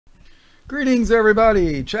Greetings,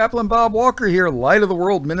 everybody. Chaplain Bob Walker here, Light of the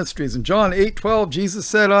World Ministries. In John 8:12, Jesus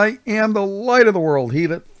said, I am the light of the world. He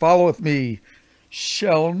that followeth me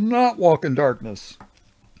shall not walk in darkness,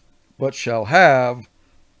 but shall have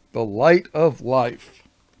the light of life.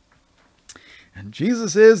 And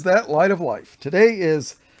Jesus is that light of life. Today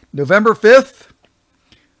is November 5th,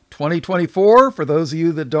 2024. For those of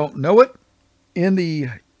you that don't know it, in the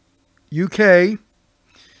UK,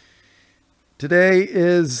 today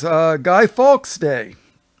is Guy Fawkes Day.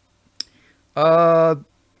 Perhaps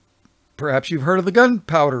you've heard of the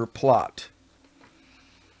gunpowder plot.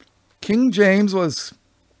 King James was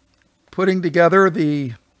putting together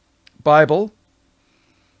the Bible,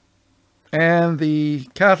 and the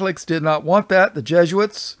Catholics did not want that, the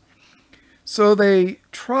Jesuits. So they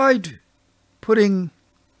tried putting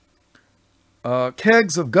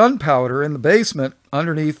kegs of gunpowder in the basement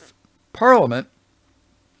underneath Parliament,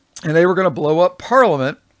 and they were going to blow up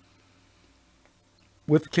Parliament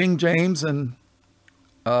with King James. And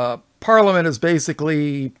Parliament is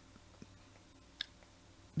basically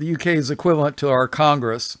the UK's equivalent to our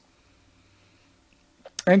Congress,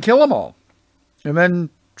 and kill them all. And then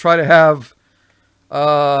try to have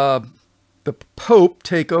the Pope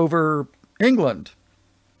take over England.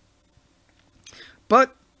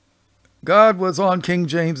 But God was on King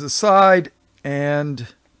James's side,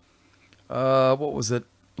 and what was it?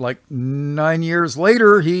 Like 9 years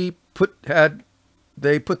later, they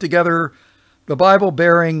put together the Bible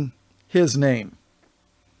bearing his name.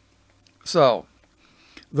 So,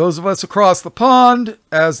 those of us across the pond,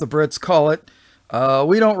 as the Brits call it,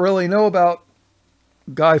 we don't really know about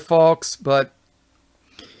Guy Fawkes, but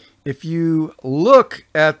if you look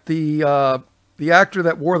at the actor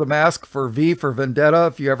that wore the mask for V for Vendetta,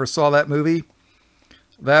 if you ever saw that movie,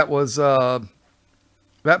 that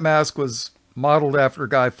mask was modeled after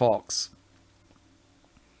Guy Fawkes.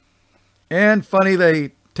 And funny,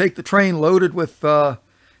 they take the train loaded with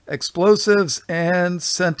explosives and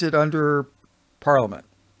sent it under Parliament.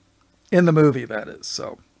 In the movie, that is.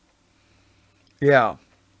 So, yeah.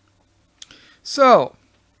 So,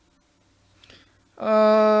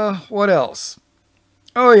 what else?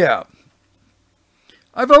 Oh, yeah.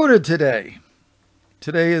 I voted today.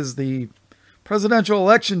 Today is the presidential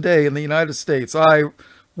election day in the United States. I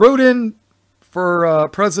wrote in for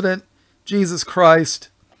President Jesus Christ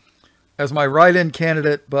as my write-in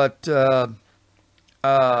candidate, but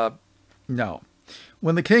no.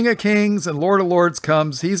 When the King of Kings and Lord of Lords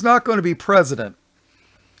comes, he's not going to be president.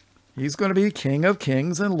 He's going to be King of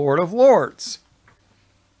Kings and Lord of Lords.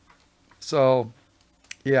 So,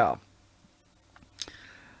 yeah.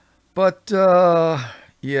 But,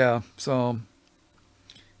 yeah, so,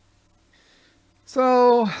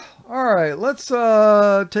 all right, let's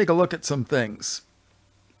take a look at some things.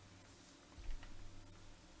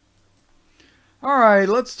 All right,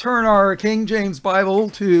 let's turn our King James Bible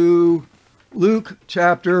to Luke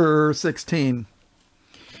chapter 16.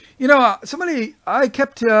 You know, I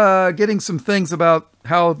kept getting some things about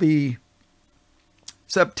how the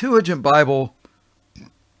Septuagint Bible,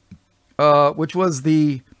 which was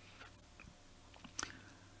the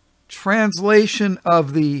translation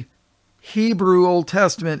of the Hebrew Old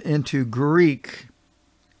Testament into Greek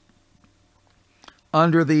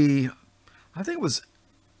under I think it was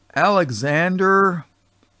Alexander,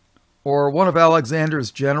 or one of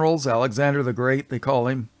Alexander's generals, Alexander the Great, they call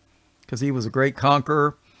him, because he was a great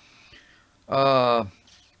conqueror. I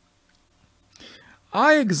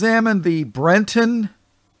examined the Brenton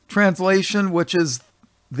translation, which is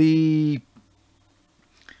the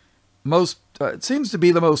most, it seems to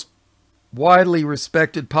be the most widely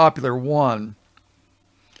respected, popular one.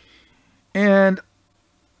 And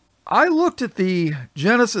I looked at the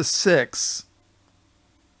Genesis 6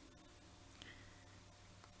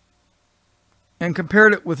 and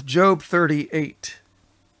compared it with Job 38.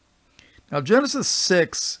 Now, Genesis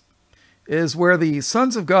 6 is where the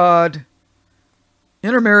sons of God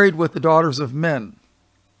intermarried with the daughters of men.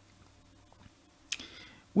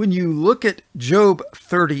 When you look at Job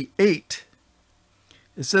 38,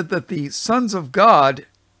 it said that the sons of God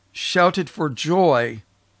shouted for joy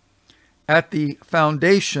at the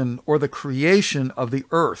foundation or the creation of the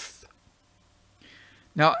earth.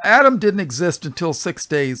 Now, Adam didn't exist until 6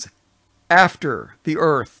 days after the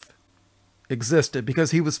earth existed,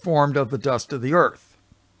 because he was formed of the dust of the earth.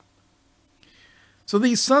 So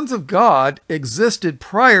these sons of God existed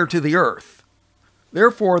prior to the earth.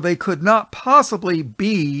 Therefore, they could not possibly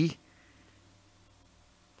be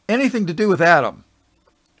anything to do with Adam.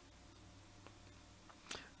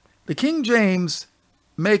 The King James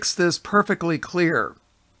makes this perfectly clear.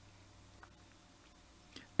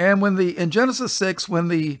 And in Genesis 6, when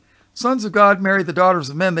the sons of God married the daughters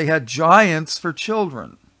of men. They had giants for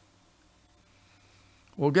children.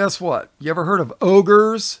 Well, guess what? You ever heard of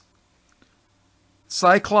ogres?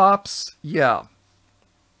 Cyclops? Yeah.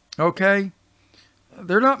 Okay?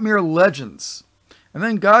 They're not mere legends. And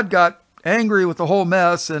then God got angry with the whole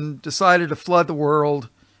mess and decided to flood the world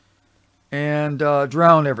and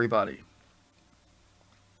drown everybody.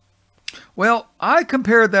 Well, I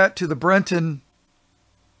compared that to the Brenton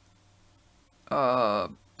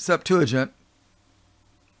Septuagint.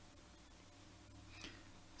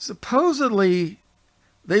 Supposedly,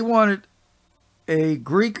 they wanted a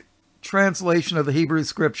Greek translation of the Hebrew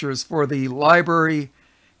Scriptures for the library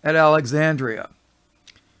at Alexandria.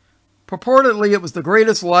 Purportedly, it was the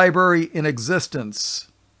greatest library in existence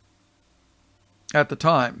at the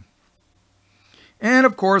time. And,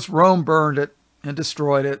 of course, Rome burned it and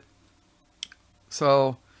destroyed it.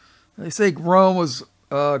 So, they say Rome was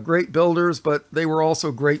great builders, but they were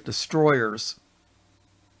also great destroyers.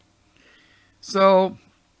 So,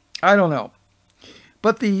 I don't know.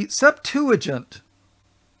 But the Septuagint,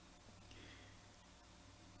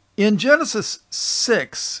 in Genesis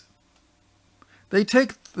 6, they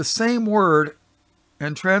take the same word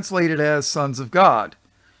and translate it as sons of God.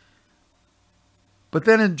 But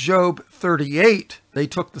then in Job 38, they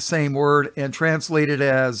took the same word and translated it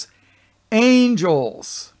as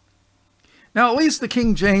angels. Now, at least the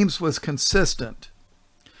King James was consistent.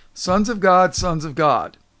 Sons of God, sons of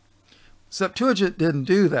God. Septuagint didn't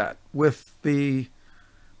do that with the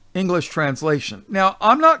English translation. Now,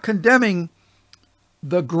 I'm not condemning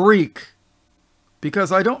the Greek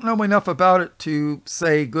because I don't know enough about it to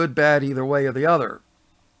say good, bad, either way or the other.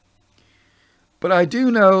 But I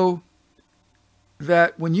do know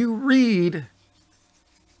that when you read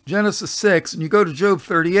Genesis 6 and you go to Job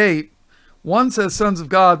 38, one says sons of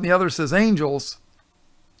God and the other says angels,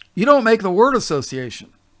 you don't make the word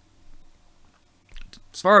association.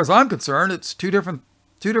 As far as I'm concerned, it's two different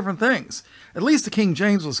things. At least the King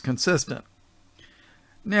James was consistent.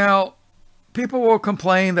 Now, people will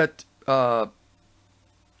complain that the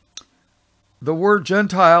word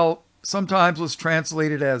Gentile sometimes was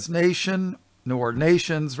translated as nation, or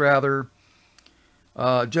nations rather,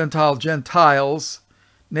 Gentile, Gentiles,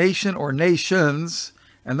 nation or nations,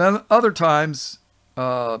 and then other times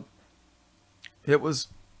it was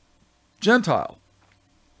Gentile.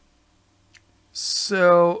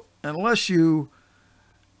 So unless you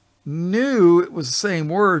knew it was the same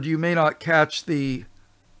word, you may not catch the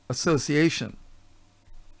association.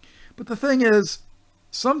 But the thing is,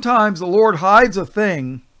 sometimes the Lord hides a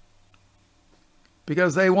thing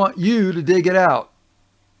because they want you to dig it out.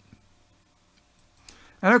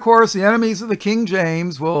 And of course, the enemies of the King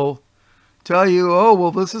James will tell you, oh,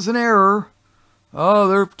 well, this is an error. Oh,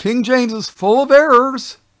 their King James is full of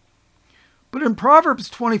errors. But in Proverbs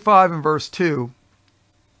 25 and verse 2,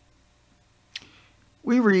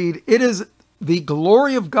 we read, it is the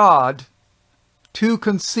glory of God to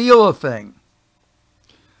conceal a thing,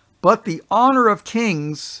 but the honor of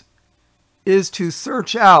kings is to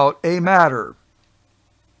search out a matter.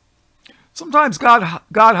 Sometimes God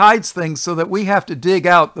hides things so that we have to dig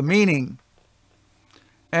out the meaning.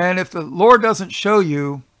 And if the Lord doesn't show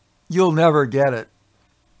you, you'll never get it.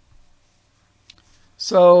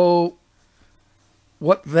 So,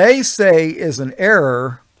 what they say is an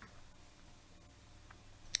error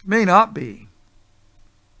may not be.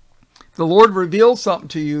 If the Lord reveals something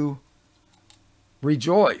to you,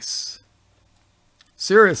 rejoice.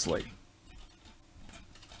 Seriously.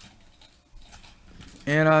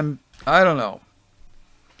 And I don't know.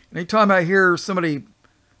 Anytime I hear somebody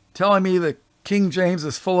telling me that King James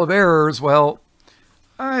is full of errors, well,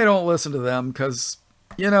 I don't listen to them because,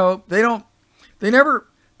 you know, they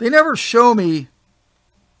never show me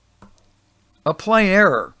a plain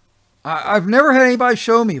error. I've never had anybody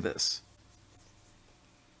show me this.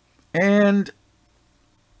 And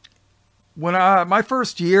when my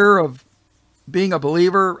first year of being a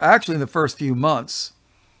believer, actually in the first few months,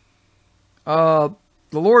 the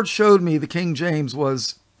Lord showed me the King James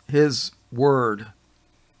was his word.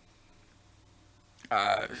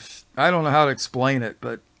 I don't know how to explain it,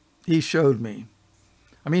 but he showed me.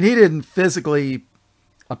 I mean, he didn't physically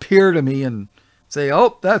appear to me and say,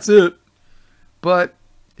 oh, that's it. But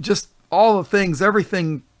just all the things,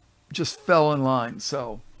 everything just fell in line.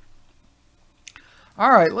 So, all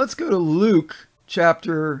right, let's go to Luke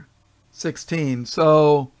chapter 16.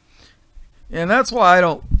 So, and that's why I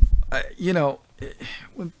don't, you know,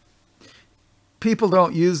 when people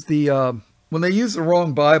don't use the, when they use the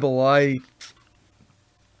wrong Bible,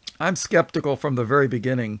 I'm skeptical from the very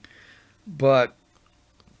beginning, but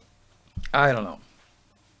I don't know.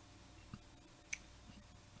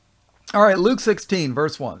 All right, Luke 16,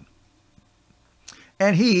 verse 1.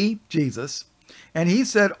 And he, Jesus, and he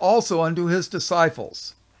said also unto his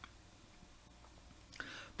disciples,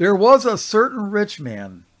 there was a certain rich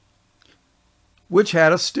man, which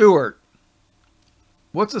had a steward.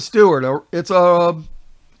 What's a steward? It's a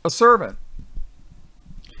servant.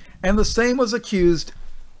 And the same was accused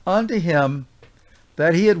unto him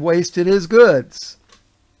that he had wasted his goods.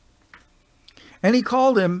 And he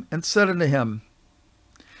called him and said unto him,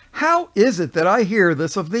 how is it that I hear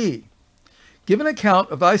this of thee? Give an account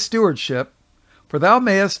of thy stewardship, for thou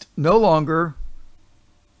mayest be no longer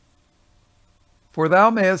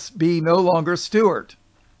steward.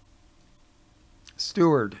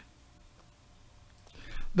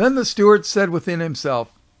 Then the steward said within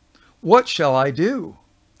himself, what shall I do?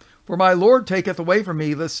 For my Lord taketh away from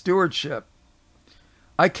me this stewardship.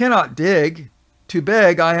 I cannot dig. To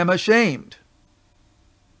beg I am ashamed.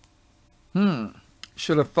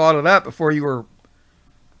 Should have thought of that before you were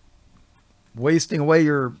wasting away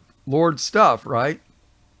your Lord's stuff, right?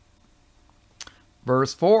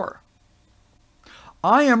 Verse 4.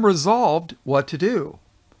 I am resolved what to do,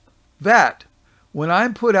 that when I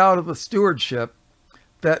am put out of the stewardship,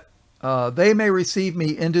 that they may receive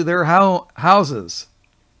me into their houses.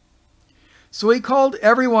 So he called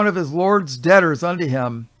every one of his Lord's debtors unto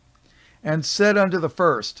him, and said unto the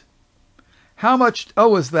first, how much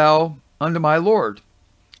owest thou unto my Lord?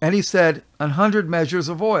 And he said, 100 measures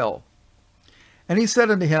of oil. And he said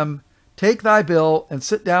unto him, take thy bill, and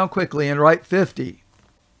sit down quickly, and write 50.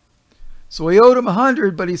 So he owed him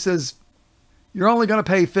 100, but he says, you're only going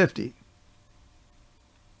to pay 50.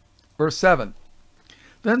 Verse 7.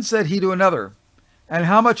 Then said he to another, and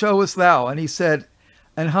how much owest thou? And he said,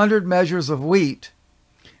 100 measures of wheat.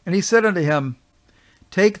 And he said unto him,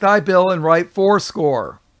 take thy bill and write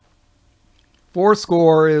 80.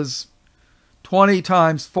 80 is 20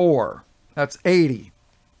 times 4. That's 80.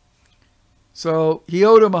 So he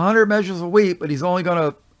owed him 100 measures of wheat, but he's only going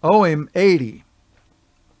to owe him 80.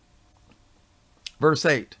 Verse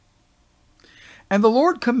 8. And the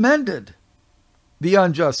Lord commended the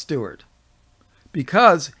unjust steward,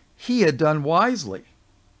 because he had done wisely.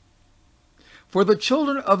 For the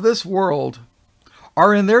children of this world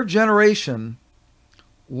are in their generation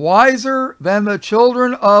wiser than the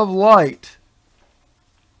children of light.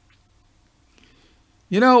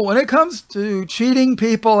 You know, when it comes to cheating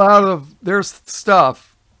people out of their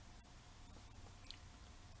stuff,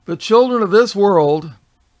 the children of this world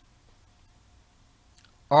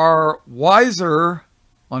are wiser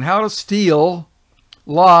on how to steal,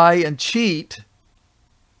 lie, and cheat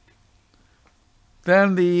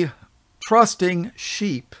than the trusting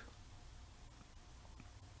sheep.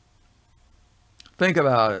 Think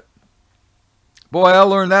about it. Boy, I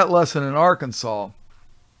learned that lesson in Arkansas.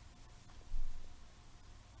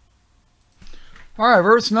 All right,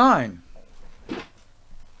 verse 9.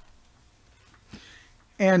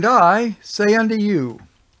 And I say unto you,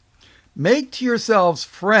 make to yourselves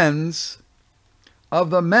friends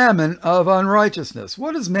of the mammon of unrighteousness.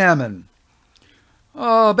 What is mammon?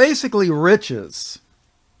 Basically riches,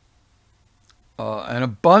 an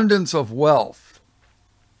abundance of wealth.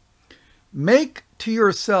 Make to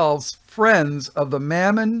yourselves friends of the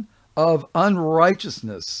mammon of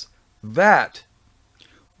unrighteousness, that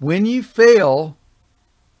when ye fail,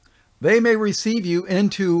 they may receive you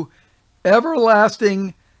into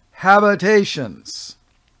everlasting habitations.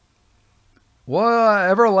 What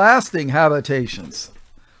everlasting habitations?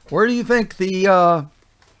 Where do you think the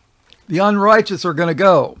unrighteous are going to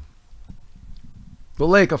go? The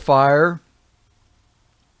lake of fire.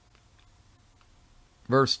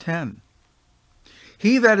 Verse 10.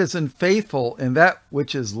 He that is unfaithful in that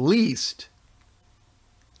which is least,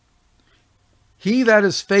 he that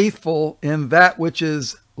is faithful in that which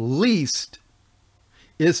is least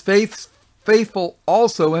is faithful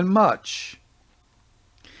also in much.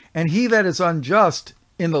 And he that is unjust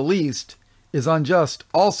in the least is unjust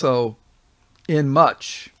also in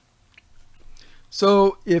much.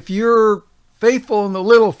 So if you're faithful in the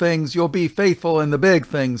little things, you'll be faithful in the big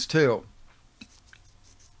things too.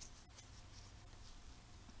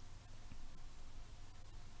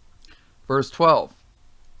 Verse 12,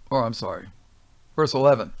 or I'm sorry, verse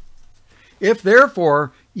 11. If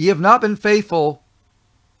therefore ye have not been faithful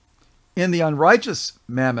in the unrighteous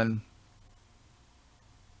mammon,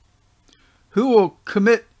 who will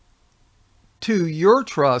commit to your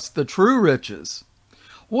trust the true riches?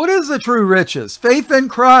 What is the true riches? Faith in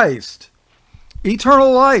Christ,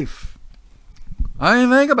 eternal life. I mean,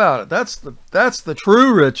 think about it. That's the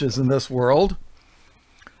true riches in this world.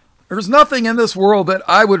 There's nothing in this world that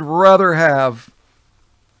I would rather have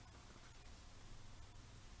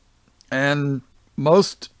And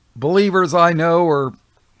most believers I know are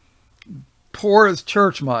poor as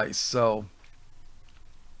church mice. So,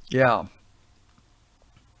 yeah.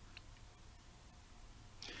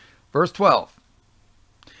 Verse 12.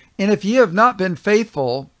 And if ye have not been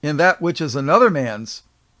faithful in that which is another man's,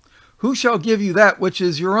 who shall give you that which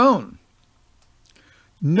is your own?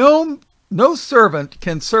 No servant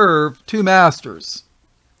can serve two masters.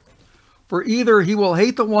 For either he will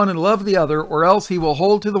hate the one and love the other, or else he will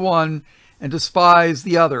hold to the one and despise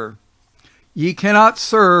the other. Ye cannot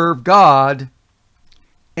serve God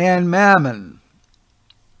and mammon.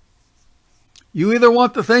 You either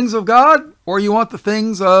want the things of God or you want the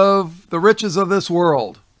things of the riches of this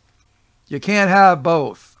world. You can't have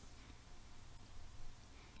both.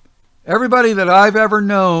 Everybody that I've ever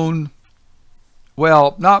known,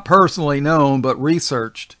 well, not personally known, but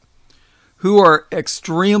researched, who are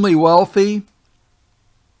extremely wealthy,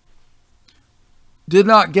 did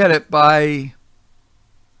not get it by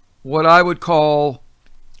what I would call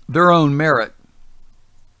their own merit.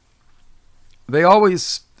 They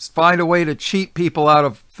always find a way to cheat people out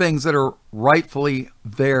of things that are rightfully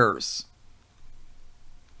theirs.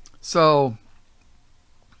 So,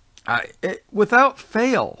 without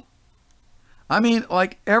fail, I mean,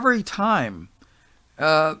 like every time,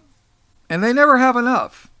 and they never have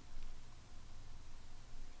enough.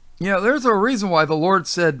 You know, there's a reason why the Lord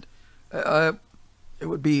said it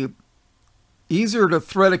would be easier to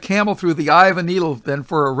thread a camel through the eye of a needle than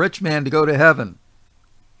for a rich man to go to heaven.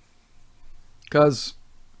 Because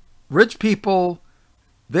rich people,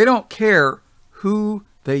 they don't care who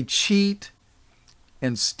they cheat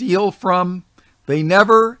and steal from. They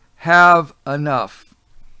never have enough.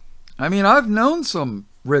 I mean, I've known some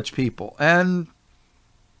rich people, and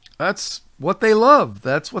that's what they love.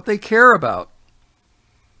 That's what they care about.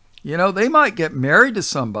 You know, they might get married to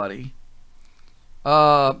somebody,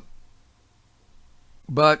 but,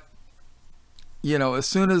 you know, as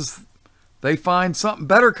soon as they find something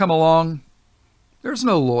better come along, there's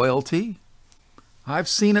no loyalty. I've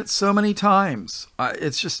seen it so many times.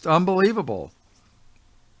 It's just unbelievable.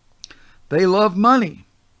 They love money.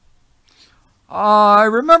 I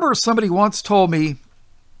remember somebody once told me,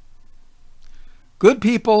 good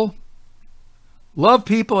people love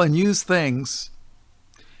people and use things,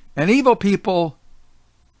 and evil people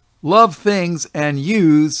love things and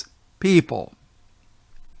use people.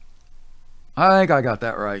 I think I got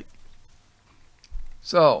that right.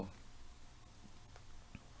 So,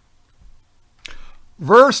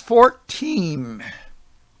 verse 14.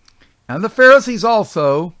 And the Pharisees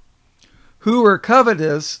also, who were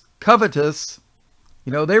covetous,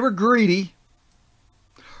 you know, they were greedy,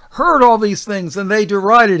 heard all these things, and they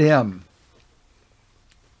derided him.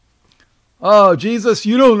 Oh, Jesus,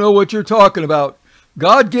 you don't know what you're talking about.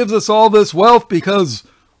 God gives us all this wealth because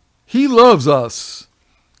he loves us,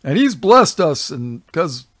 and he's blessed us, and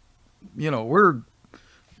because, you know,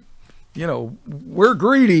 we're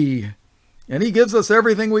greedy, and he gives us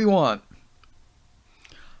everything we want.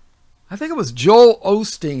 I think it was Joel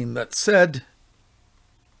Osteen that said,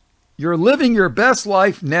 you're living your best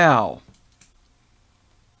life now.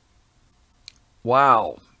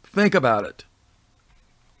 Wow. Think about it.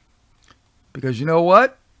 Because you know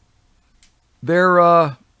what?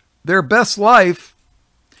 Their best life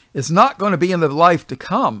is not going to be in the life to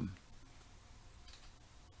come.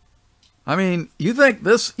 I mean, you think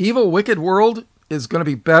this evil, wicked world is going to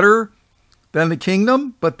be better than the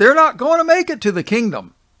kingdom? But they're not going to make it to the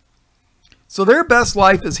kingdom. So their best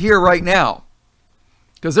life is here right now.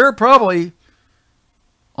 Because they're probably,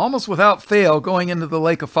 almost without fail, going into the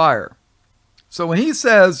lake of fire. So when he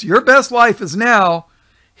says, your best life is now,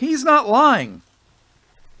 he's not lying.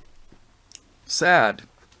 Sad.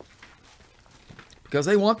 Because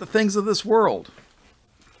they want the things of this world.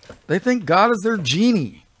 They think God is their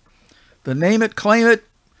genie. The name it, claim it.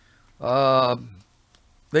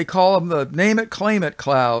 They call them the name it, claim it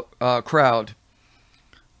crowd.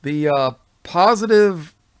 The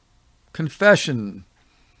positive confession.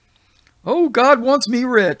 Oh, God wants me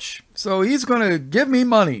rich, so he's going to give me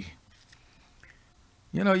money.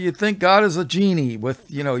 You know, you think God is a genie with,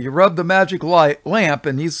 you know, you rub the magic lamp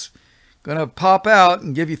and he's going to pop out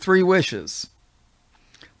and give you 3 wishes.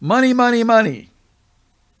 Money, money, money.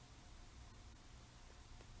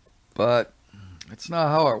 But it's not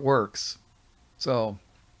how it works. So,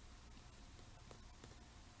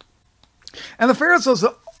 and the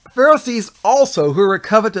Pharisees also, who were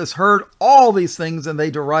covetous, heard all these things, and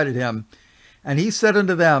they derided him. And he said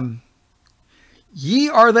unto them, ye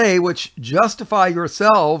are they which justify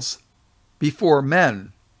yourselves before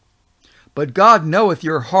men, but God knoweth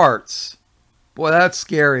your hearts. Boy, that's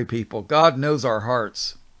scary, people. God knows our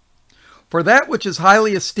hearts. For that which is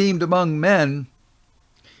highly esteemed among men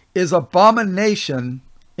is abomination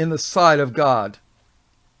in the sight of God.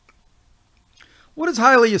 What is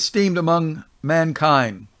highly esteemed among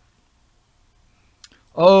mankind?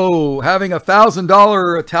 Oh, having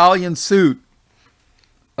 $1,000 Italian suit,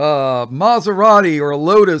 a Maserati or a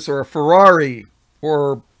Lotus or a Ferrari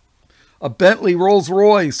or a Bentley Rolls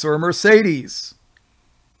Royce or a Mercedes.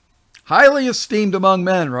 Highly esteemed among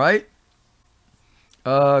men, right?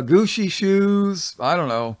 Gucci shoes, I don't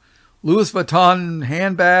know. Louis Vuitton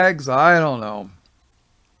handbags, I don't know.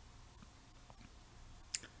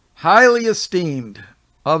 Highly esteemed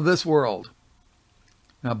of this world.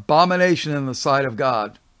 An abomination in the sight of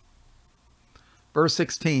God. Verse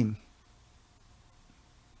 16.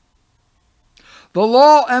 The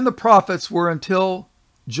law and the prophets were until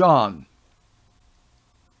John.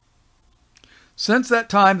 Since that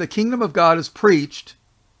time the kingdom of God is preached,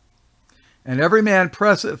 and every man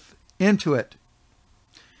presseth into it.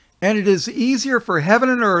 And it is easier for heaven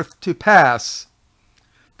and earth to pass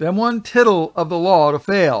than one tittle of the law to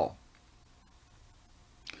fail.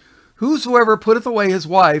 Whosoever putteth away his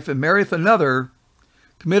wife and marrieth another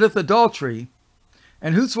committeth adultery,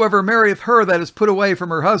 and whosoever marrieth her that is put away from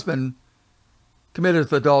her husband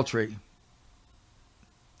committeth adultery.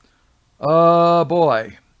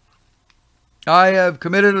 Boy. I have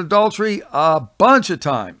committed adultery a bunch of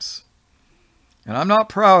times. And I'm not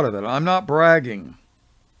proud of it. I'm not bragging.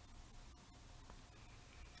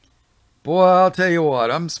 Boy, I'll tell you what.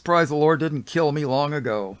 I'm surprised the Lord didn't kill me long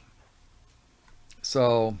ago.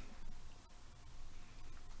 So,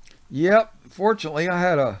 yep. Fortunately, I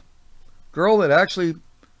had a girl that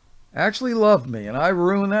actually loved me. And I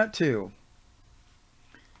ruined that too.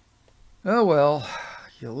 Oh well.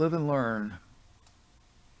 You live and learn.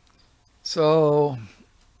 So,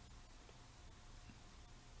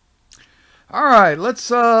 all right,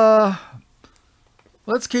 let's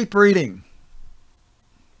keep reading.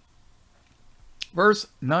 Verse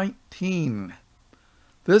 19.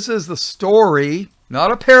 This is the story,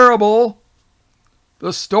 not a parable,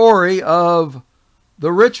 the story of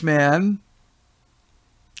the rich man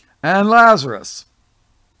and Lazarus.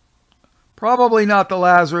 Probably not the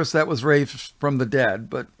Lazarus that was raised from the dead,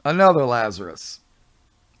 but another Lazarus.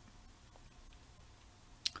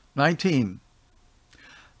 19.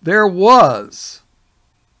 There was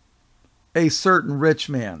a certain rich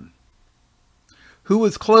man who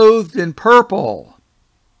was clothed in purple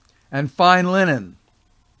and fine linen.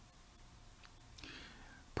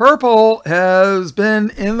 Purple has been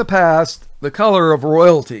in the past the color of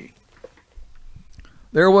royalty.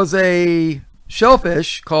 There was a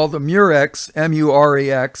shellfish called the murex,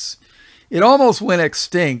 M-U-R-E-X. It almost went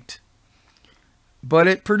extinct, but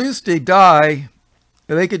it produced a dye.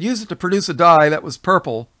 They could use it to produce a dye that was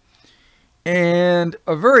purple, and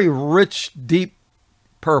a very rich, deep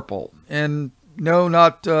purple. And no,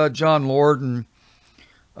 not John Lord and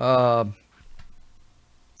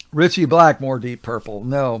Richie Blackmore deep purple.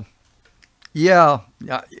 No. Yeah,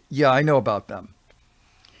 I know about them.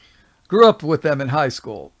 Grew up with them in high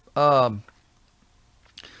school. But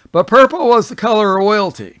purple was the color of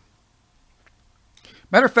royalty.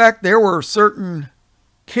 Matter of fact, there were certain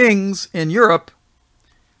kings in Europe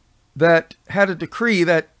that had a decree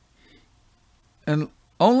that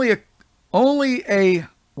only a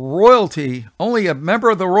member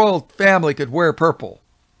of the royal family could wear purple.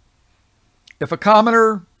 If a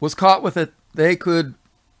commoner was caught with it, they could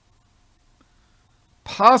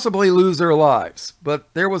possibly lose their lives, but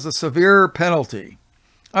there was a severe penalty.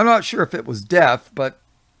 I'm not sure if it was death, but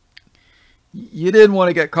you didn't want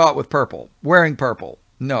to get caught with purple, wearing purple.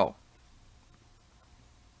 No.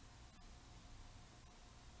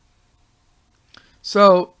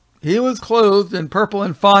 So he was clothed in purple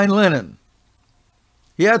and fine linen.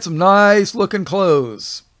 He had some nice looking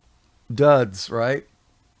clothes. Duds, right?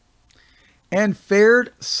 And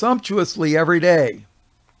fared sumptuously every day.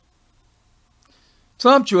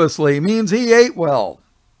 Sumptuously means he ate well.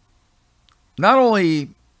 Not only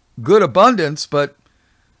good abundance, but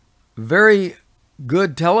very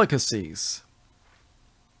good delicacies.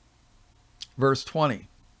 Verse 20.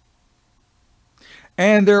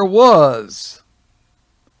 And there was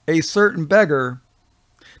a certain beggar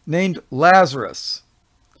named Lazarus,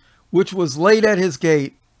 which was laid at his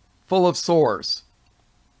gate, full of sores,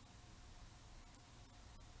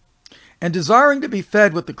 and desiring to be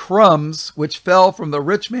fed with the crumbs which fell from the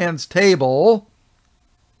rich man's table.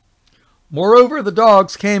 Moreover, the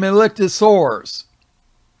dogs came and licked his sores.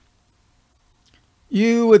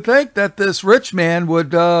 You would think that this rich man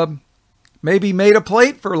would maybe made a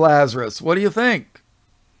plate for Lazarus. What do you think?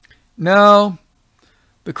 No.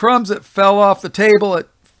 The crumbs that fell off the table, it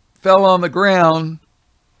fell on the ground,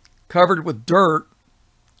 covered with dirt.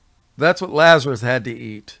 That's what Lazarus had to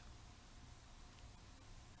eat.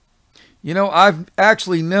 You know, I've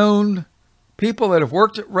actually known people that have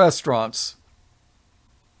worked at restaurants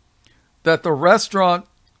that the restaurant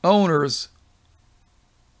owners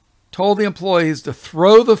told the employees to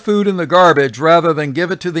throw the food in the garbage rather than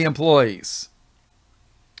give it to the employees.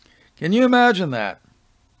 Can you imagine that?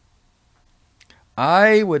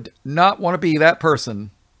 I would not want to be that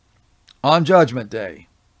person on Judgment Day.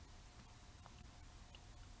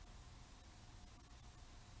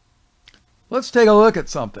 Let's take a look at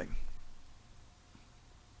something.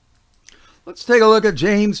 Let's take a look at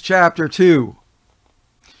James chapter 2.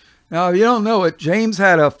 Now, if you don't know it, James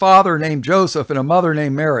had a father named Joseph and a mother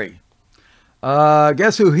named Mary.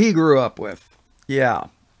 Guess who he grew up with? Yeah.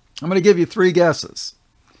 I'm going to give you 3 guesses.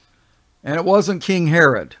 And it wasn't King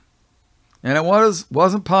Herod. And it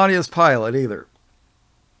wasn't Pontius Pilate either.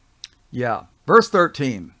 Yeah. Verse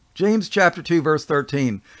 13. James chapter 2, verse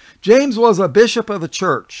 13. James was a bishop of the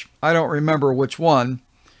church. I don't remember which one.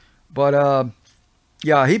 But,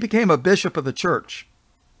 yeah, he became a bishop of the church.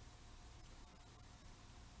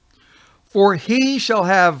 For he shall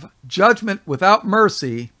have judgment without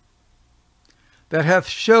mercy that hath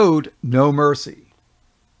showed no mercy.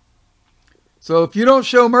 So if you don't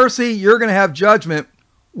show mercy, you're going to have judgment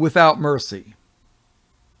without mercy.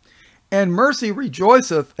 And mercy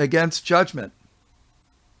rejoiceth against judgment.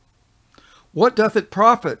 What doth it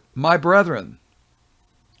profit, my brethren,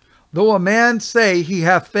 though a man say he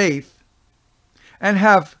hath faith, and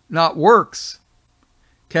have not works?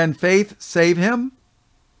 Can faith save him?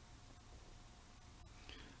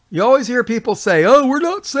 You always hear people say, oh, we're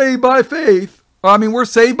not saved by faith. I mean, we're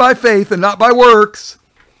saved by faith and not by works.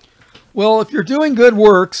 Well, if you're doing good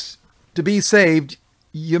works to be saved,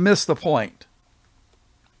 you miss the point.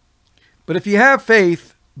 But if you have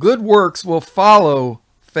faith, good works will follow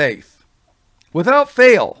faith without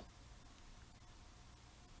fail.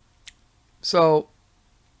 So,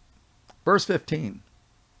 verse 15,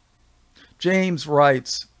 James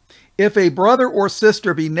writes, if a brother or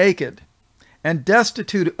sister be naked and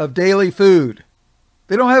destitute of daily food,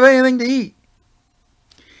 they don't have anything to eat,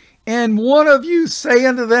 and one of you say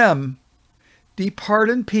unto them, depart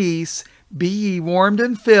in peace, be ye warmed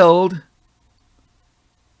and filled,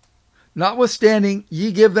 notwithstanding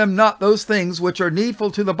ye give them not those things which are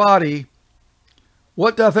needful to the body,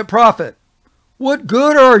 what doth it profit? What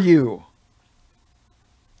good are you?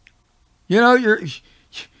 You know,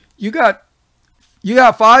 you got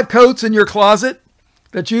 5 coats in your closet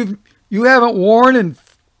that you haven't worn in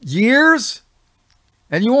years,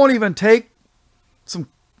 and you won't even take some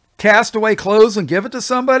castaway clothes and give it to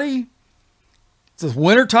somebody? It's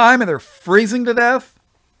winter time and they're freezing to death.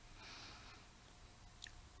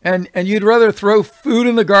 And you'd rather throw food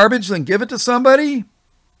in the garbage than give it to somebody?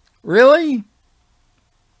 Really?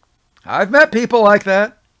 I've met people like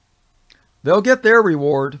that. They'll get their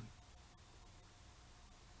reward.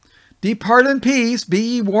 Depart in peace, be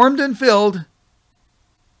ye warmed and filled,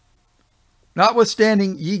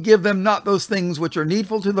 notwithstanding ye give them not those things which are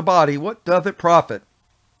needful to the body, what doth it profit?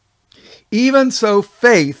 Even so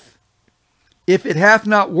faith, if it hath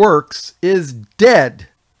not works, is dead,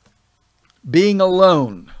 being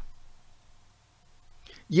alone.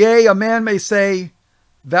 Yea, a man may say,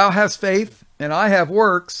 thou hast faith, and I have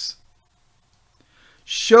works.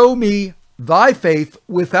 Show me thy faith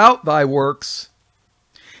without thy works,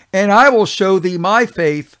 and I will show thee my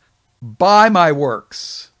faith by my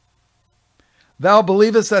works. Thou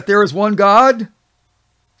believest that there is one God?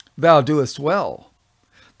 Thou doest well.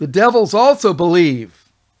 The devils also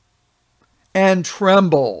believe and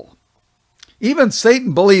tremble. Even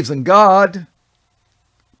Satan believes in God,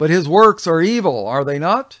 but his works are evil, are they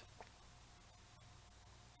not?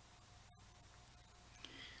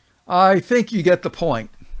 I think you get the point.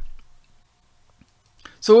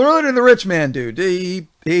 So what did the rich man do? Did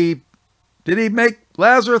he make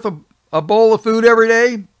Lazarus a bowl of food every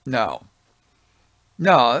day? No.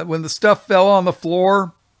 No, when the stuff fell on the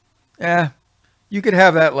floor, you could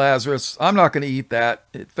have that, Lazarus. I'm not going to eat that.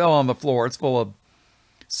 It fell on the floor. It's full of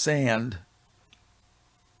sand.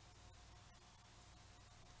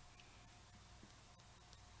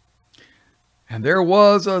 And there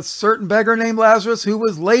was a certain beggar named Lazarus who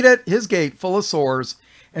was laid at his gate full of sores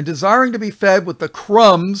and desiring to be fed with the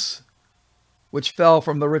crumbs which fell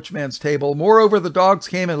from the rich man's table. Moreover, the dogs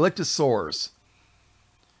came and licked his sores.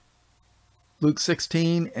 Luke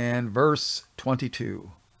 16 and verse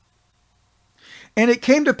 22. And it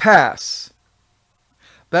came to pass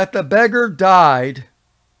that the beggar died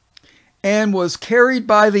and was carried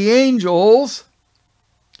by the angels.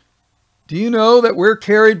 Do you know that we're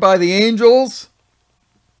carried by the angels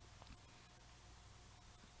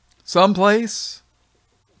someplace?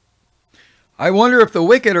 I wonder if the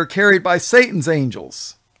wicked are carried by Satan's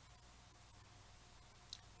angels,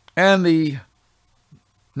 and the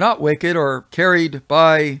not wicked are carried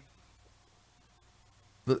by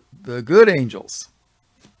the good angels.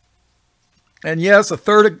 And yes, a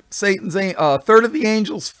third of the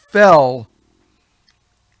angels fell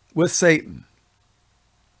with Satan.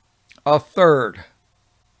 A third.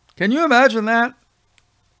 Can you imagine that?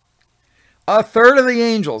 A third of the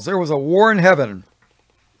angels. There was a war in heaven.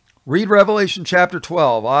 Read Revelation chapter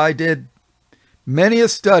 12. I did many a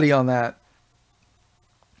study on that.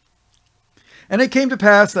 And it came to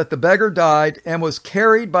pass that the beggar died and was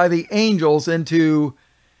carried by the angels into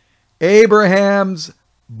Abraham's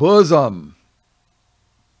bosom.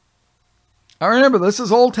 Now remember, this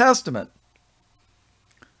is Old Testament.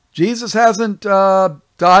 Jesus hasn't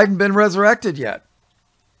died and been resurrected yet.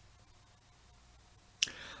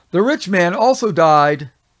 The rich man also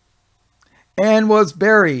died and was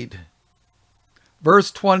buried.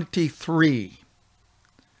 Verse 23.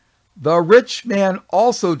 The rich man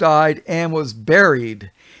also died and was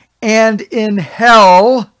buried. And in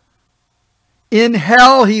hell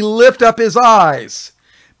he lift up his eyes,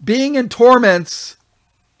 being in torments,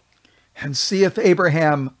 and seeth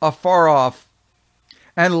Abraham afar off,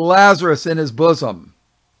 and Lazarus in his bosom.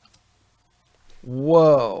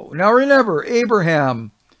 Whoa. Now remember,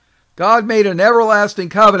 Abraham, God made an everlasting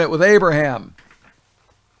covenant with Abraham,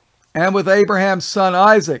 and with Abraham's son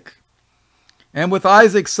Isaac, and with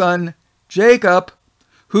Isaac's son Jacob,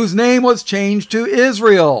 whose name was changed to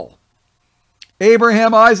Israel.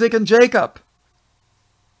 Abraham, Isaac, and Jacob.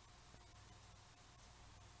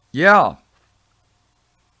 Yeah.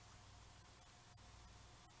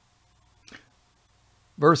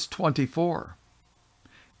 Verse 24.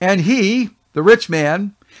 And he, the rich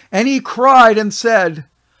man, and he cried and said,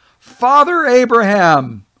 Father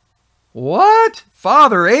Abraham. What?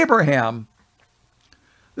 Father Abraham?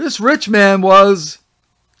 This rich man was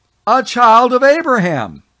a child of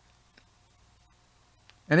Abraham.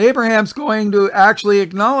 And Abraham's going to actually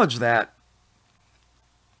acknowledge that.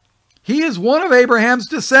 He is one of Abraham's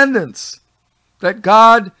descendants that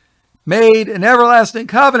God made an everlasting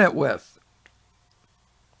covenant with.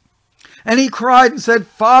 And he cried and said,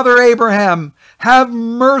 Father Abraham, have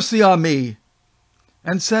mercy on me,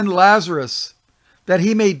 and send Lazarus, that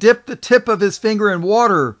he may dip the tip of his finger in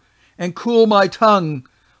water and cool my tongue,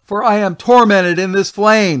 for I am tormented in this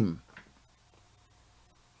flame.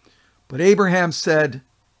 But Abraham said,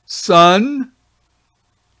 Son,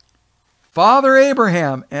 Father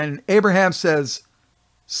Abraham. And Abraham says,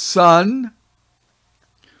 Son,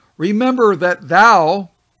 remember that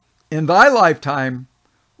thou, in thy lifetime,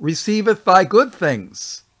 receiveth thy good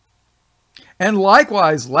things, and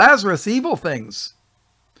likewise Lazarus evil things.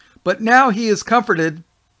 But now he is comforted,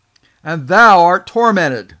 and thou art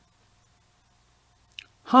tormented.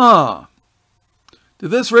 Did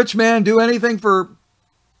this rich man do anything for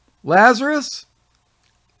Lazarus?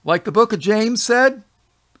 Like the book of James said?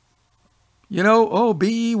 You know, oh,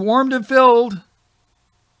 be ye warmed and filled.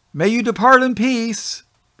 May you depart in peace.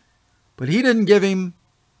 But he didn't give him.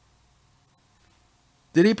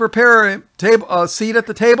 Did he prepare a seat at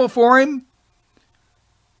the table for him?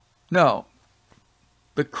 No.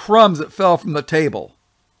 The crumbs that fell from the table,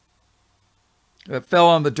 that fell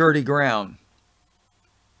on the dirty ground,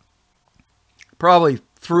 probably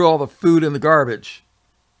threw all the food in the garbage.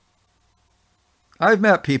 I've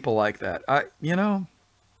met people like that.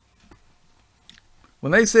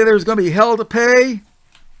 When they say there's going to be hell to pay,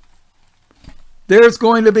 there's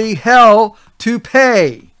going to be hell to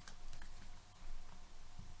pay.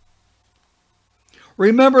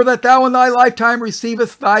 Remember that thou in thy lifetime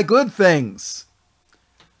receivest thy good things.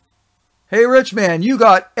 Hey, rich man, you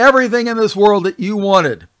got everything in this world that you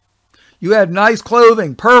wanted. You had nice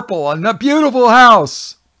clothing, purple, and a beautiful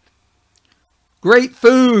house. Great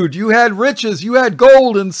food. You had riches. You had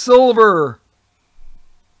gold and silver.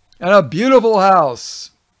 And a beautiful house.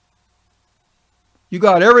 You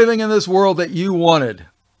got everything in this world that you wanted.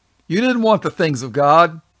 You didn't want the things of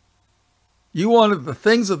God. You wanted the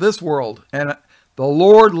things of this world. And the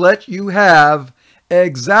Lord let you have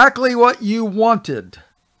exactly what you wanted.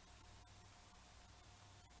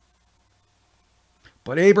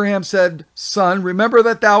 But Abraham said, Son, remember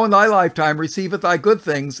that thou in thy lifetime receivest thy good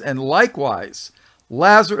things, and likewise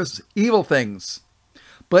Lazarus evil things.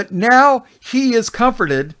 But now he is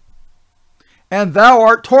comforted, and thou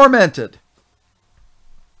art tormented.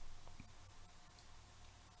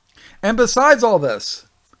 And besides all this,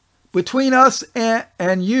 between us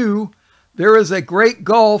and you, there is a great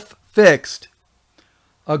gulf fixed.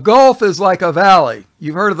 A gulf is like a valley.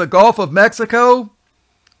 You've heard of the Gulf of Mexico?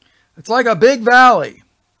 It's like a big valley.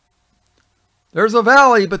 There's a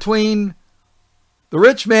valley between the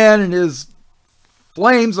rich man and his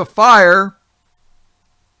flames of fire.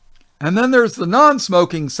 And then there's the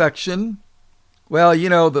non-smoking section. Well, you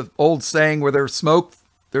know the old saying, where there's smoke,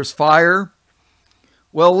 there's fire.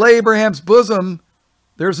 Well, Abraham's bosom,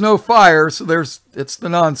 there's no fire, so it's the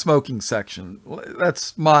non-smoking section.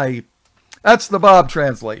 That's the Bob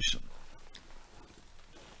translation.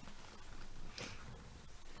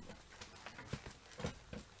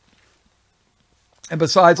 And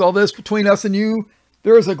besides all this, between us and you,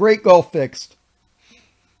 there is a great gulf fixed,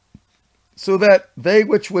 so that they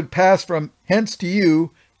which would pass from hence to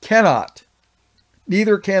you cannot,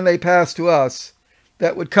 neither can they pass to us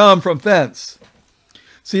that would come from thence.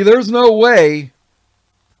 See, there's no way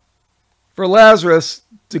for Lazarus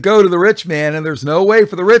to go to the rich man, and there's no way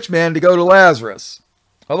for the rich man to go to Lazarus.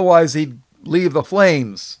 Otherwise, he'd leave the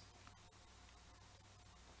flames.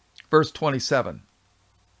 Verse 27.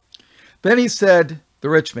 Then he said, the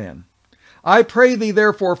rich man, I pray thee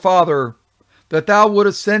therefore, Father, that thou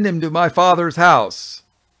wouldest send him to my father's house.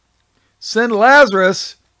 Send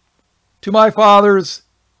Lazarus to my father's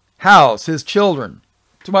house, his children,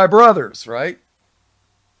 to my brothers, right?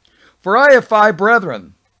 For I have 5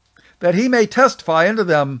 brethren, that he may testify unto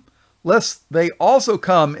them, lest they also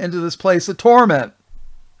come into this place of torment.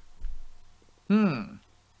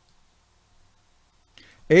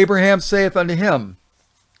 Abraham saith unto him,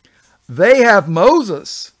 they have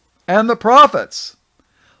Moses and the prophets.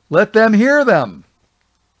 Let them hear them.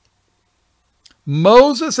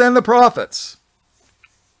 Moses and the prophets.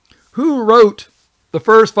 Who wrote the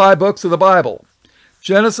first 5 books of the Bible?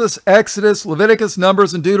 Genesis, Exodus, Leviticus,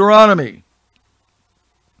 Numbers, and Deuteronomy.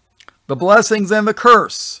 The blessings and the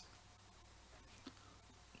curse.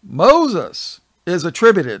 Moses is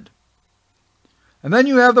attributed. And then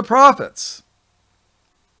you have the prophets,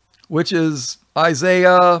 which is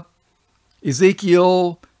Isaiah,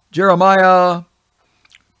 Ezekiel, Jeremiah,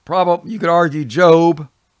 probably you could argue Job,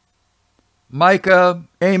 Micah,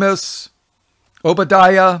 Amos,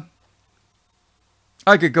 Obadiah.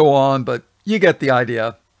 I could go on, but you get the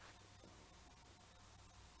idea.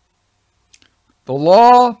 The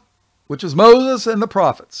law, which is Moses and the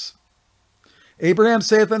prophets. Abraham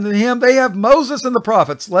saith unto him, they have Moses and the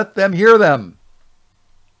prophets, let them hear them.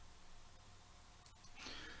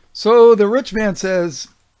 So the rich man says,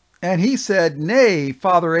 and he said, nay,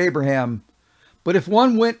 Father Abraham, but if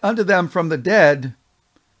one went unto them from the dead,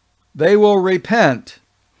 they will repent.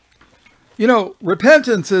 You know,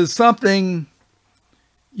 repentance is something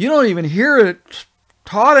you don't even hear it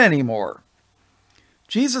taught anymore.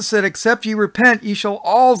 Jesus said, except ye repent, ye shall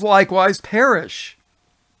all likewise perish.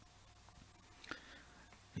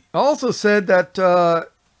 He also said that,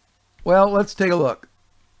 well, let's take a look.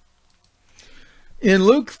 In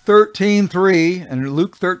Luke 13:3 and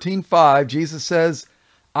Luke 13:5, Jesus says,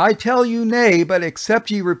 I tell you nay, but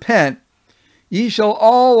except ye repent, ye shall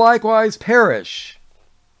all likewise perish.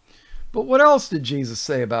 But what else did Jesus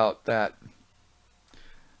say about that?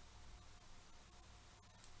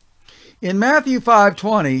 In Matthew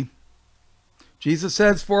 5:20, Jesus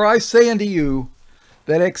says, for I say unto you,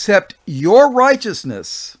 that except your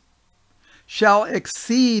righteousness shall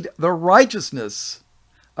exceed the righteousness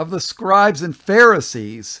of the scribes and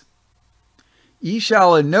Pharisees, ye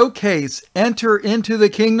shall in no case enter into the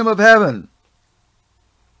kingdom of heaven.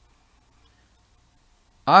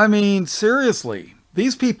 I mean, seriously,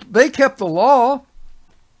 these people, they kept the law,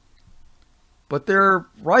 but their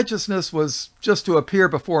righteousness was just to appear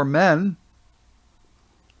before men.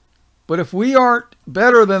 But if we aren't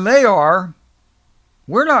better than they are,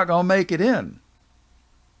 we're not going to make it in.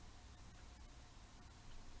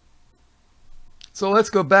 So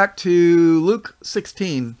let's go back to Luke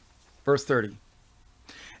 16, verse 30.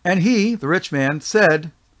 And he, the rich man,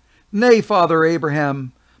 said, nay, Father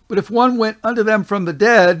Abraham, but if one went unto them from the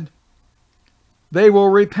dead, they will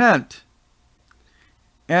repent.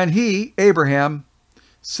 And he, Abraham,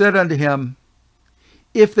 said unto him,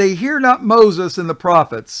 if they hear not Moses and the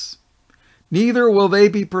prophets, neither will they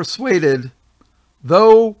be persuaded,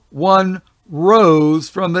 though one rose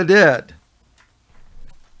from the dead.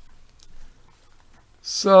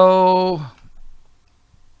 So,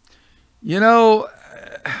 you know,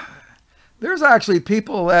 there's actually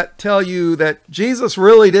people that tell you that Jesus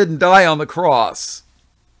really didn't die on the cross.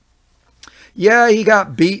 Yeah, he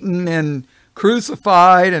got beaten and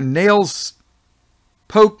crucified and nails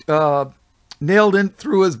nailed in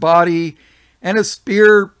through his body and a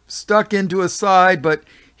spear stuck into his side, but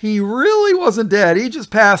he really wasn't dead. He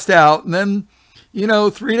just passed out, and then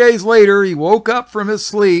 3 days later, he woke up from his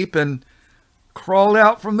sleep and crawled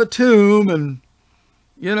out from the tomb and,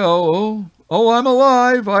 oh, I'm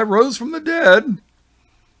alive. I rose from the dead.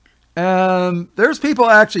 And there's people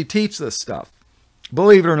that actually teach this stuff,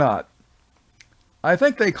 believe it or not. I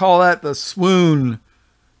think they call that the swoon,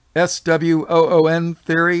 SWOON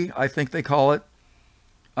theory, I think they call it.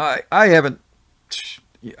 I haven't,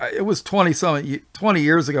 it was 20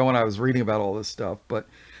 years ago when I was reading about all this stuff, but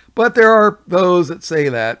there are those that say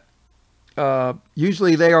that.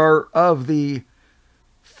 Usually they are of the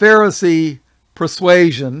Pharisee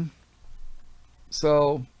persuasion.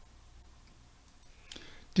 So,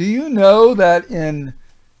 do you know that in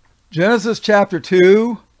Genesis chapter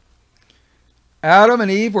 2, Adam and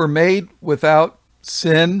Eve were made without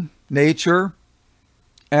sin nature,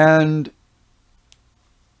 and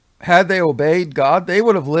had they obeyed God, they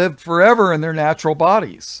would have lived forever in their natural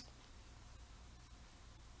bodies.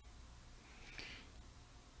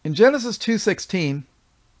 In Genesis 2:16,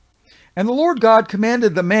 and the Lord God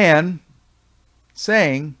commanded the man,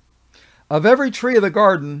 saying, of every tree of the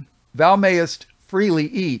garden thou mayest freely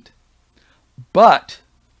eat, but,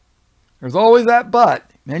 there's always that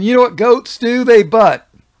but, and you know what goats do? They butt.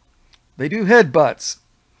 They do head butts.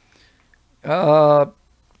 What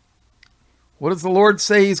does the Lord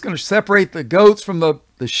say? He's going to separate the goats from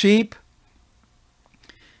the sheep.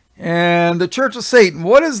 And the Church of Satan,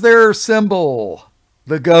 what is their symbol?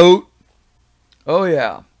 The goat. Oh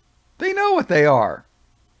yeah. They know what they are.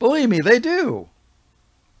 Believe me, they do.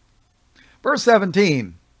 Verse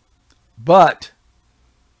 17. But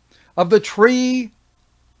of the tree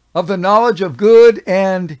of the knowledge of good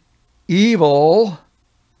and evil,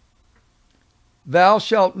 thou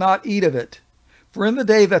shalt not eat of it. For in the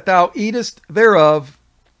day that thou eatest thereof,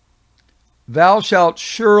 thou shalt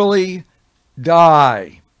surely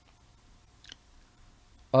die.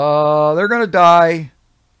 They're going to die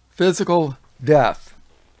physical death.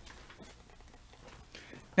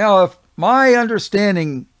 Now, if my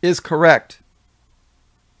understanding is correct,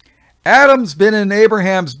 Adam's been in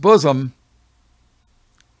Abraham's bosom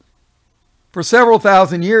for several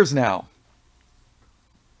thousand years now.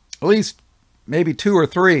 At least maybe 2 or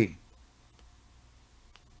 3.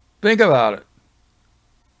 Think about it.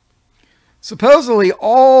 Supposedly,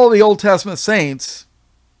 all the Old Testament saints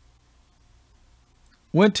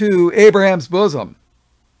went to Abraham's bosom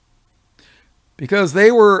because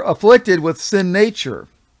they were afflicted with sin nature.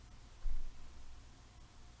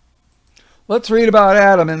 Let's read about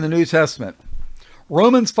Adam in the New Testament.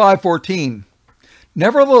 Romans 5:14.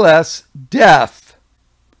 Nevertheless, death,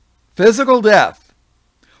 physical death,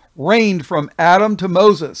 reigned from Adam to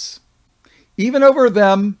Moses, even over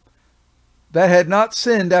them that had not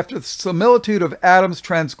sinned after the similitude of Adam's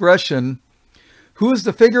transgression, who is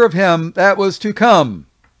the figure of him that was to come.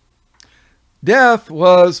 Death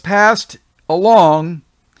was passed along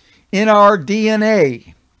in our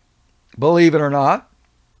DNA, believe it or not.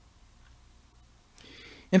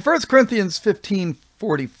 In 1 Corinthians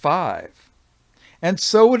 15:45, and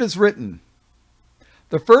so it is written,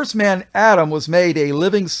 the first man Adam was made a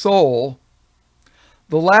living soul,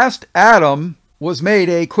 the last Adam was made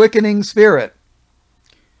a quickening spirit.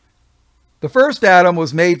 The first Adam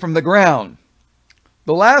was made from the ground.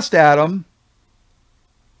 The last Adam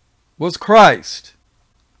was Christ.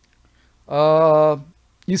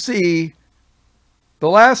 You see, the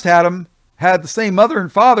last Adam had the same mother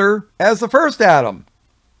and father as the first Adam.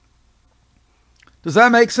 Does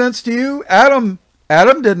that make sense to you? Adam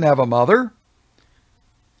didn't have a mother.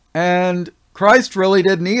 And Christ really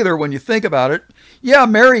didn't either when you think about it. Yeah,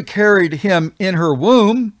 Mary carried him in her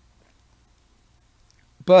womb.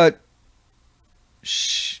 But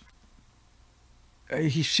she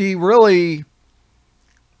really,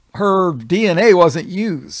 her DNA wasn't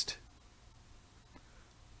used.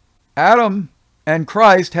 Adam and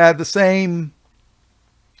Christ had the same,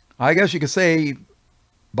 I guess you could say,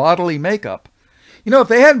 bodily makeup. You know, if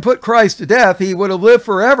they hadn't put Christ to death, he would have lived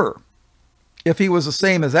forever if he was the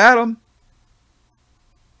same as Adam.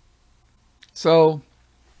 So,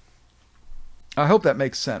 I hope that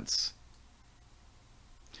makes sense.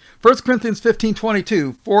 1 Corinthians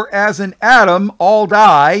 15:22, for as in Adam all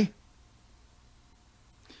die,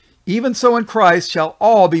 even so in Christ shall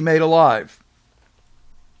all be made alive.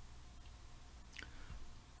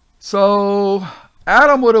 So,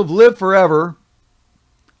 Adam would have lived forever,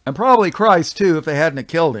 and probably Christ too if they hadn't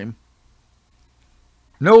killed him.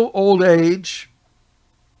 No old age.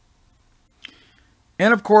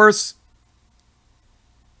 And of course,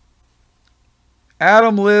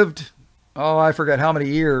 Adam lived, I forget how many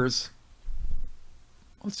years.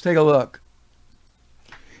 Let's take a look.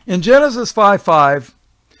 In Genesis 5:5,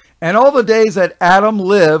 And all the days that Adam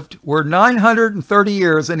lived were 930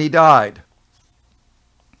 years, and he died.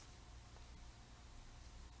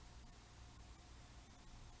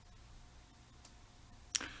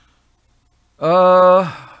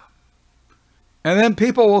 And then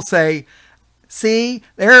people will say, see,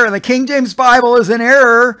 there, the King James Bible is in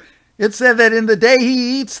error. It said that in the day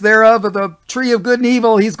he eats thereof of the tree of good and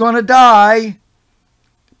evil, he's going to die.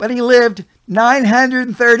 But he lived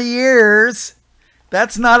 930 years.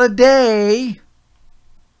 That's not a day.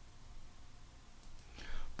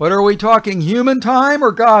 But are we talking human time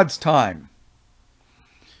or God's time?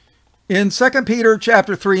 In 2 Peter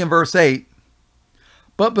chapter 3 and verse 8,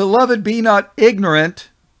 but beloved, be not ignorant,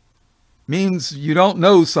 means you don't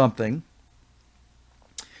know something.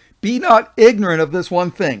 Be not ignorant of this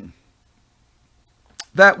one thing,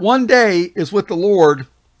 that one day is with the Lord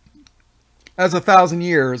as 1,000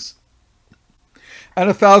 years, and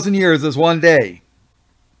 1,000 years is one day.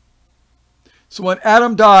 So when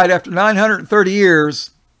Adam died after 930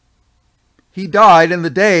 years, he died in the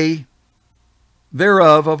day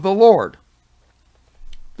thereof of the Lord.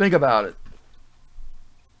 Think about it.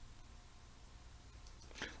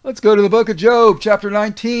 Let's go to the book of Job, chapter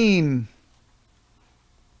 19.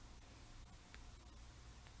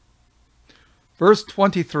 Verse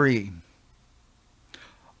 23.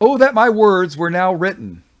 Oh, that my words were now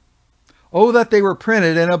written. Oh, that they were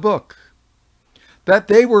printed in a book. That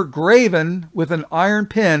they were graven with an iron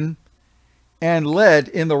pen and lead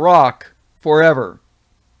in the rock forever.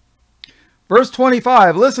 Verse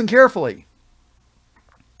 25. Listen carefully.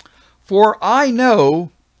 For I know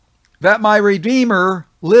that my Redeemer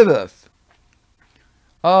liveth.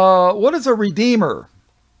 What is a redeemer?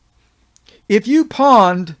 If you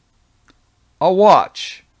pawned a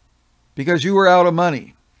watch because you were out of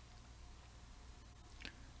money,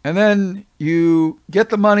 and then you get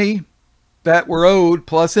the money that were owed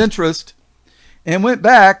plus interest and went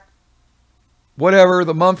back, whatever,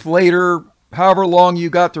 the month later, however long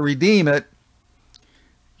you got to redeem it,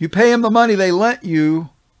 you pay them the money they lent you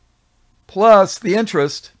plus the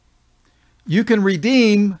interest, you can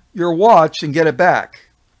redeem your watch and get it back.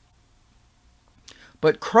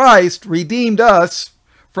 But Christ redeemed us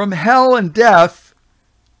from hell and death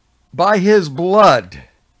by his blood.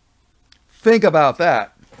 Think about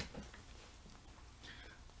that.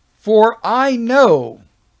 For I know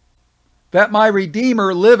that my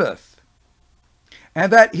Redeemer liveth,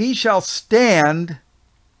 and that he shall stand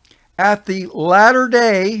at the latter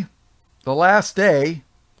day, the last day,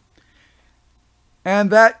 and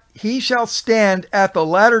that he shall stand at the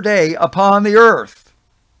latter day upon the earth.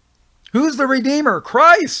 Who's the Redeemer?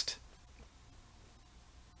 Christ.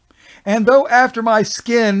 And though after my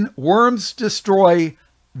skin worms destroy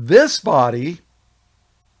this body,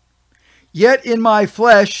 yet in my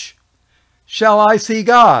flesh shall I see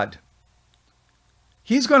God.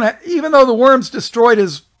 He's going to, even though the worms destroyed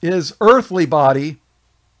his earthly body,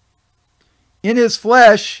 in his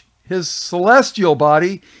flesh, his celestial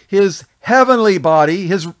body, his heavenly body,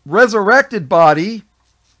 his resurrected body,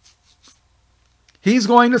 he's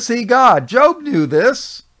going to see God. Job knew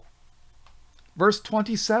this. Verse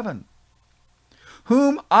 27.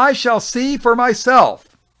 Whom I shall see for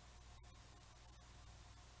myself.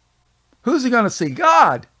 Who's he going to see?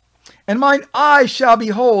 God. And mine eyes shall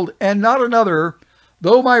behold, and not another,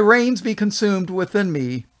 though my reins be consumed within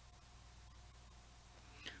me.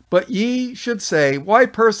 But ye should say, why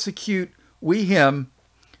persecute we him,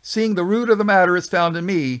 seeing the root of the matter is found in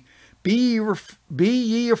me? Be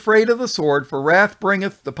ye afraid of the sword, for wrath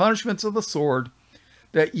bringeth the punishments of the sword,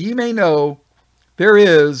 that ye may know there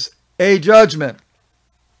is a judgment.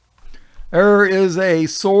 There is a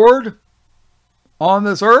sword on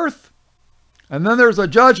this earth, and then there's a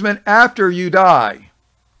judgment after you die.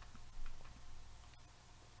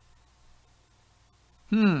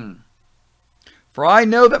 For I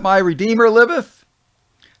know that my Redeemer liveth,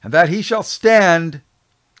 and that he shall stand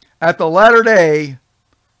at the latter day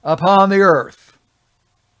upon the earth.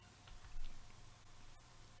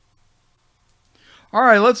 All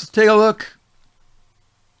right, let's take a look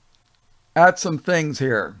at some things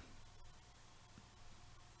here.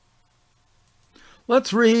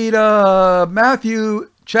 Let's read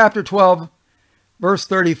Matthew chapter 12, verse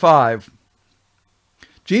 35.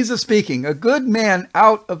 Jesus speaking, a good man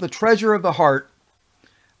out of the treasure of the heart,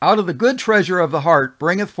 out of the good treasure of the heart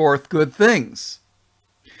bringeth forth good things.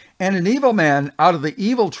 And an evil man out of the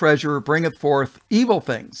evil treasure bringeth forth evil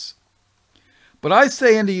things. But I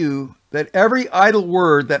say unto you that every idle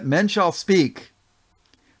word that men shall speak,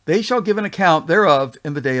 they shall give an account thereof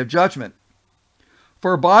in the day of judgment.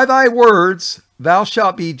 For by thy words thou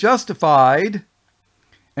shalt be justified,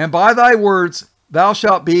 and by thy words thou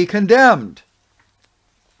shalt be condemned.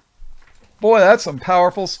 Boy, that's some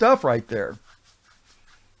powerful stuff right there.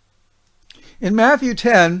 In Matthew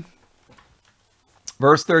 10,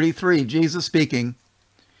 verse 33, Jesus speaking,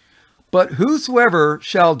 but whosoever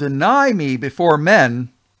shall deny me before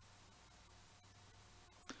men,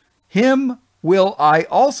 him will I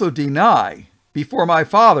also deny before my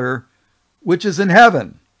Father, which is in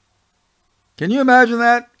heaven. Can you imagine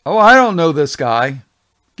that? Oh, I don't know this guy.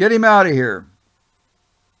 Get him out of here.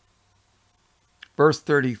 Verse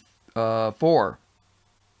 34.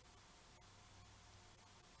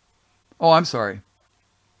 Oh, I'm sorry.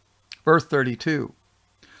 Verse 32.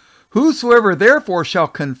 Whosoever therefore shall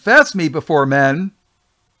confess me before men,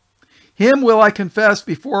 him will I confess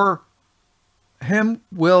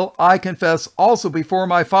also before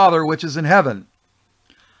my Father which is in heaven.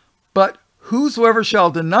 But whosoever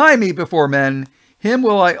shall deny me before men, him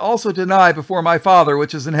will I also deny before my Father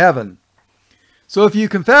which is in heaven. So if you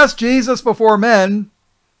confess Jesus before men,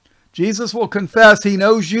 Jesus will confess he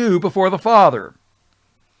knows you before the Father.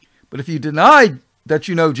 But if you deny that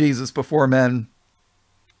you know Jesus before men,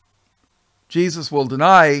 Jesus will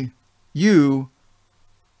deny you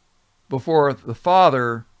before the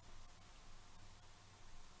Father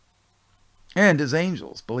and his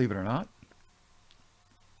angels, believe it or not.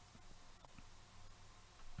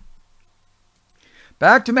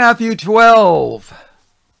 Back to Matthew 12,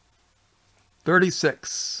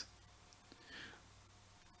 36.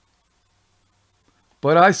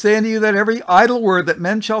 But I say unto you that every idle word that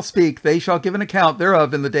men shall speak, they shall give an account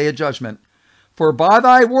thereof in the day of judgment. For by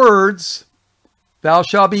thy words thou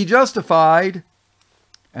shalt be justified,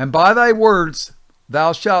 and by thy words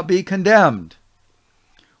thou shalt be condemned.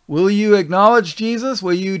 Will you acknowledge Jesus?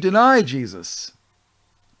 Will you deny Jesus?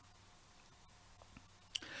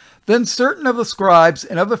 Then certain of the scribes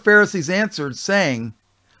and of the Pharisees answered, saying,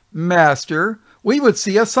 Master, we would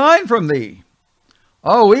see a sign from thee.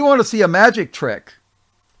 Oh, we want to see a magic trick.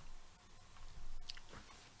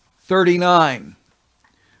 39.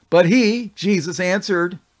 But he, Jesus,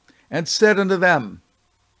 answered and said unto them,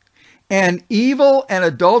 An evil and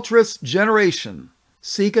adulterous generation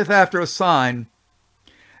seeketh after a sign,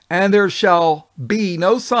 and there shall be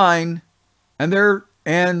no sign, and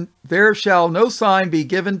there shall no sign be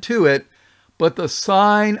given to it, but the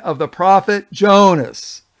sign of the prophet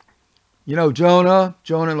Jonas. You know Jonah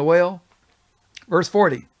and the whale? Verse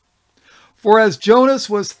 40. For as Jonas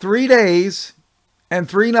was 3 days and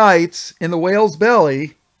 3 nights in the whale's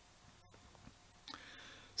belly,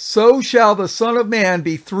 so shall the Son of Man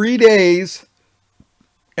be 3 days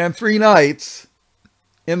and 3 nights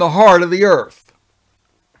in the heart of the earth.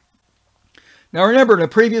 Now remember, in a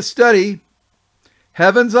previous study,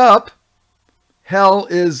 heaven's up, hell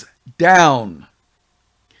is down.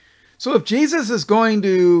 So if Jesus is going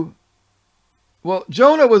to, well,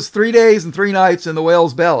 Jonah was 3 days and 3 nights in the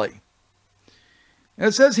whale's belly. And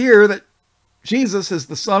it says here that Jesus is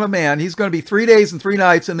the Son of Man. He's going to be 3 days and 3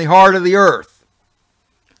 nights in the heart of the earth.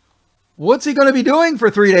 What's he going to be doing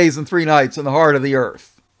for 3 days and 3 nights in the heart of the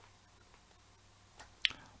earth?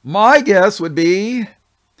 My guess would be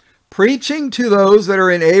preaching to those that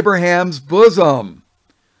are in Abraham's bosom,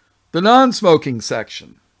 the non-smoking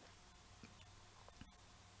section.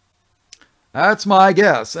 That's my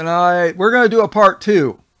guess. And we're going to do a part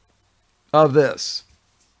 2 of this.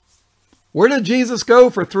 Where did Jesus go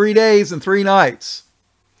for 3 days and 3 nights?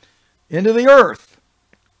 Into the earth.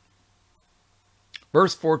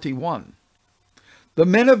 Verse 41. The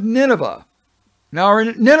men of Nineveh. Now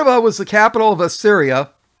Nineveh was the capital of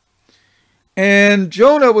Assyria, and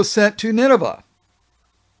Jonah was sent to Nineveh.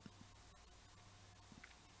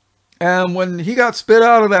 And when he got spit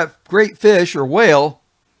out of that great fish or whale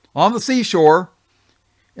on the seashore,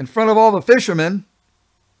 in front of all the fishermen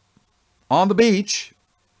on the beach,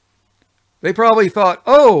 they probably thought,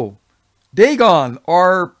 oh, Dagon,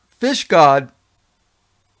 our fish god,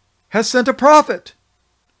 has sent a prophet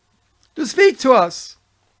to speak to us.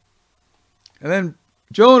 And then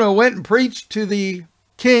Jonah went and preached to the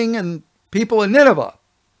king and people in Nineveh.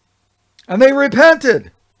 And they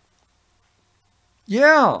repented.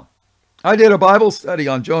 Yeah, I did a Bible study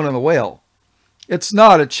on Jonah and the whale. It's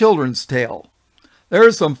not a children's tale.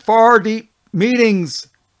 There's some far deep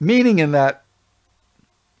meaning in that.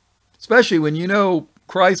 Especially when you know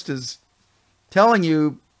Christ is telling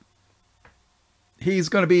you he's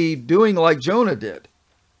going to be doing like Jonah did.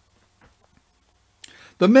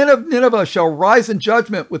 The men of Nineveh shall rise in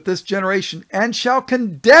judgment with this generation and shall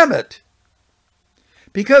condemn it,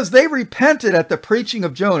 because they repented at the preaching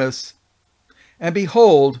of Jonas, and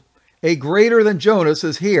behold, a greater than Jonas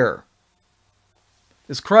is here.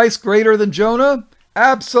 Is Christ greater than Jonah?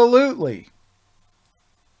 Absolutely.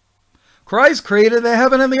 Christ created the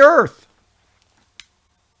heaven and the earth.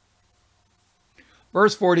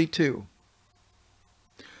 Verse 42.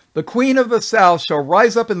 The queen of the south shall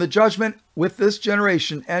rise up in the judgment with this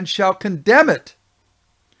generation and shall condemn it.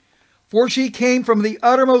 For she came from the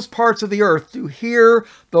uttermost parts of the earth to hear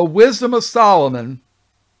the wisdom of Solomon.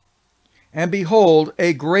 And behold,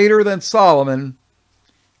 a greater than Solomon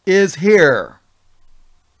is here.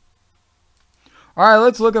 All right,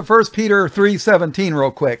 let's look at 1 Peter 3:17 real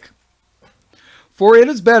quick. For it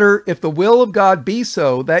is better, if the will of God be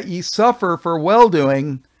so, that ye suffer for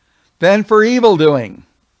well-doing than for evil-doing.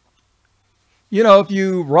 You know, if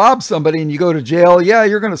you rob somebody and you go to jail, yeah,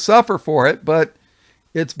 you're going to suffer for it, but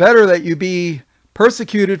it's better that you be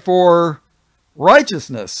persecuted for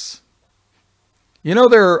righteousness. You know,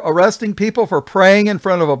 they're arresting people for praying in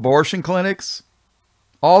front of abortion clinics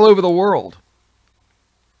all over the world,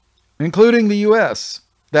 including the U.S.,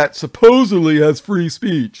 that supposedly has free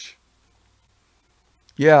speech.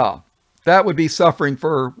 Yeah, that would be suffering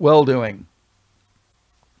for well-doing.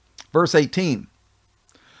 Verse 18.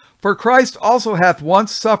 For Christ also hath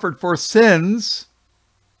once suffered for sins,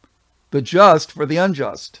 the just for the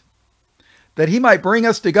unjust, that he might bring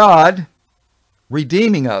us to God,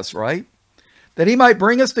 redeeming us, right? That he might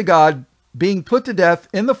bring us to God, being put to death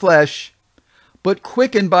in the flesh, but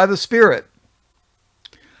quickened by the Spirit,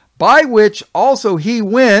 by which also he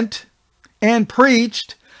went and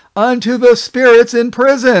preached unto the spirits in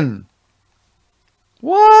prison.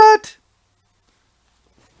 What?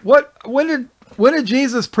 When did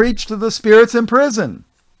Jesus preach to the spirits in prison?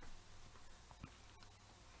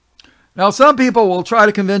 Now, some people will try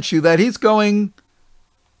to convince you that he's going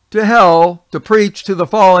to hell to preach to the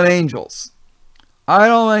fallen angels. I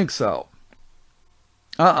don't think so.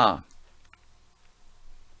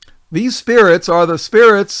 These spirits are the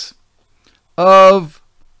spirits of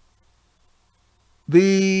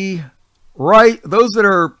the those that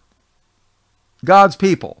are God's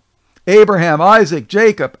people. Abraham, Isaac,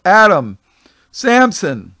 Jacob, Adam,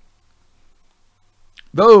 Samson.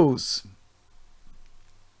 Those.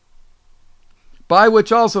 By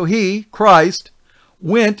which also he, Christ,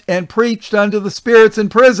 went and preached unto the spirits in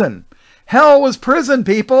prison. Hell was prison,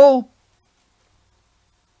 people.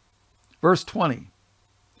 Verse 20.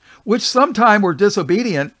 Which sometime were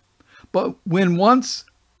disobedient, but when once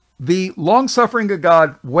the long-suffering of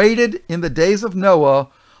God waited in the days of Noah,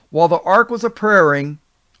 while the ark was a preparing,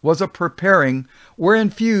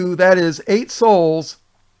 wherein few, that is, 8 souls,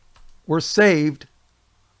 were saved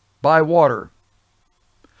by water.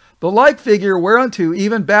 The like figure whereunto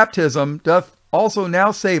even baptism doth also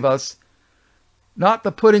now save us, not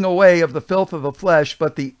the putting away of the filth of the flesh,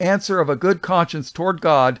 but the answer of a good conscience toward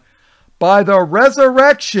God, by the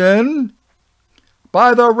resurrection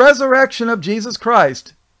of Jesus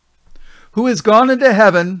Christ, who is gone into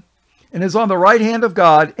heaven and is on the right hand of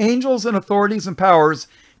God, angels and authorities and powers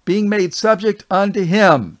being made subject unto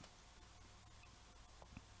him.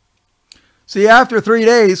 See, after 3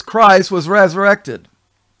 days, Christ was resurrected.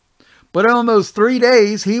 But on those 3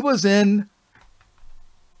 days, he was in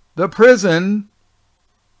the prison,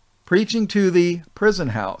 preaching to the prison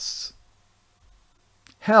house.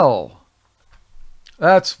 Hell.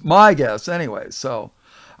 That's my guess anyway. So,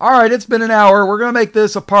 all right, it's been an hour. We're going to make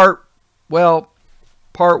this a part 1,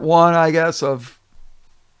 I guess, of,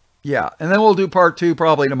 yeah. And then we'll do part 2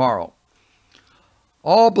 probably tomorrow.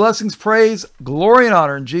 All blessings, praise, glory, and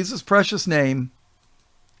honor in Jesus' precious name.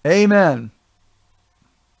 Amen.